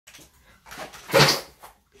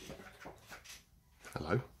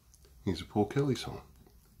Hello, here's a Paul Kelly song.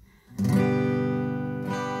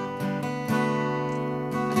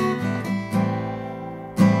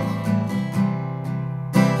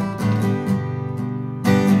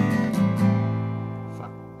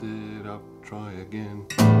 Fucked it up, try again.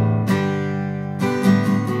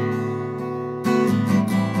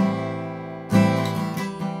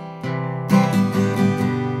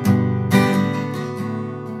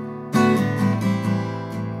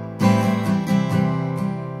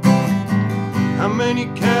 How many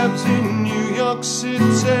cabs in New York City?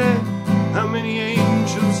 How many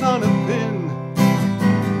angels on a pin?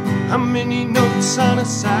 How many notes on a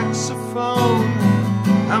saxophone?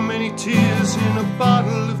 How many tears in a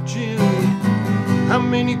bottle of gin? How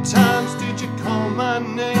many times did you call my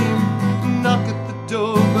name? Knock at the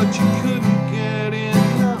door but you couldn't get in.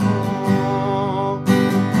 No.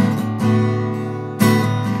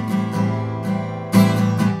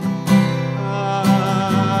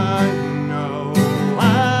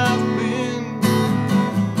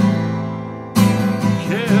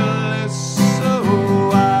 Careless, so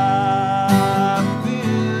I've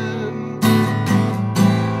been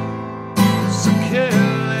so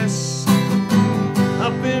careless.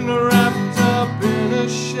 I've been wrapped up in a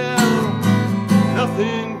shell.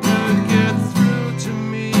 Nothing could get through to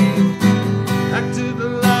me. Acted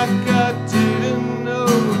like I didn't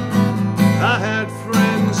know. I had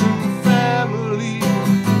friends and family.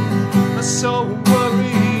 I saw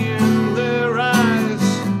worry in their eyes.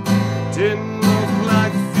 Didn't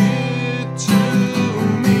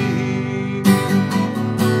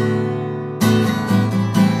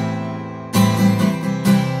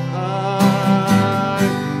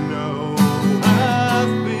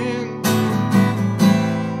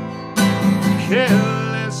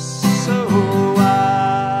careless, so I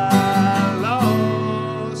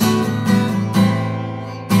lost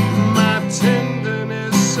my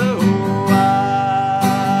tenderness, so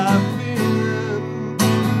I've been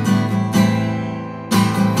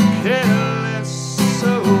careless,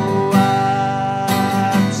 so I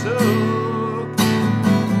took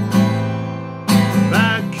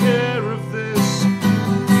bad care of this,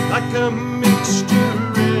 like a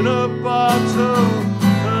mixture in a bottle.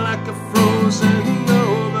 Like a frozen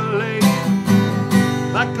over lake,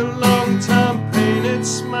 like a long time painted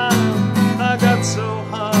smile. I got so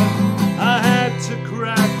hard I had to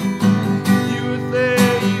crack. You were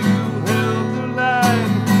there, you held the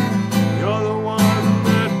line. You're the one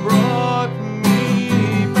that brought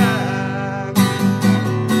me back.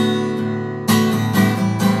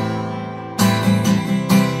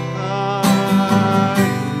 I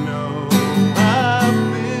know I've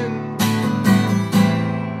been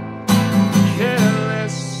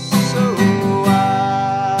careless, so I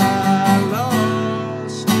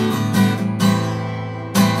lost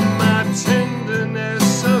my tenderness,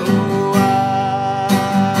 so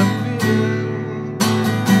I've been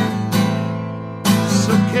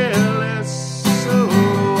so careless, so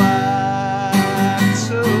I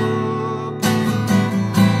took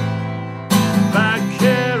bad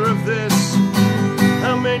care of this.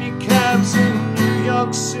 How many cabs in New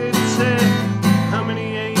York City? How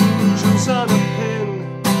many angels on a pin?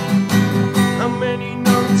 How many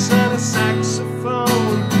notes on a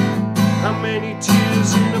saxophone? How many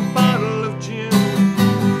tears in a bottle of gin?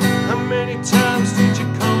 How many times did you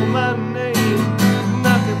call my name?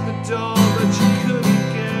 Knock at the door but you couldn't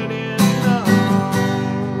get in. No.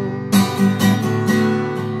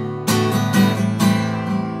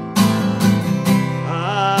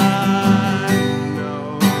 I know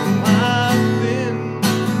I've been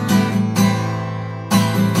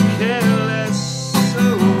careless, so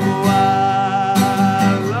I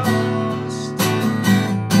lost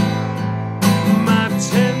my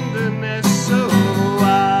tenderness, so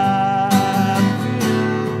I've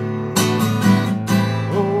been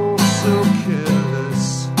oh so careless.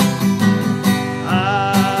 I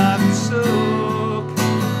took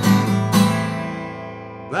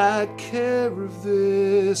bad care of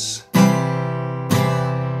this.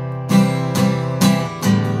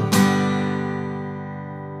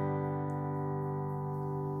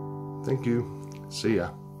 Thank you. See ya.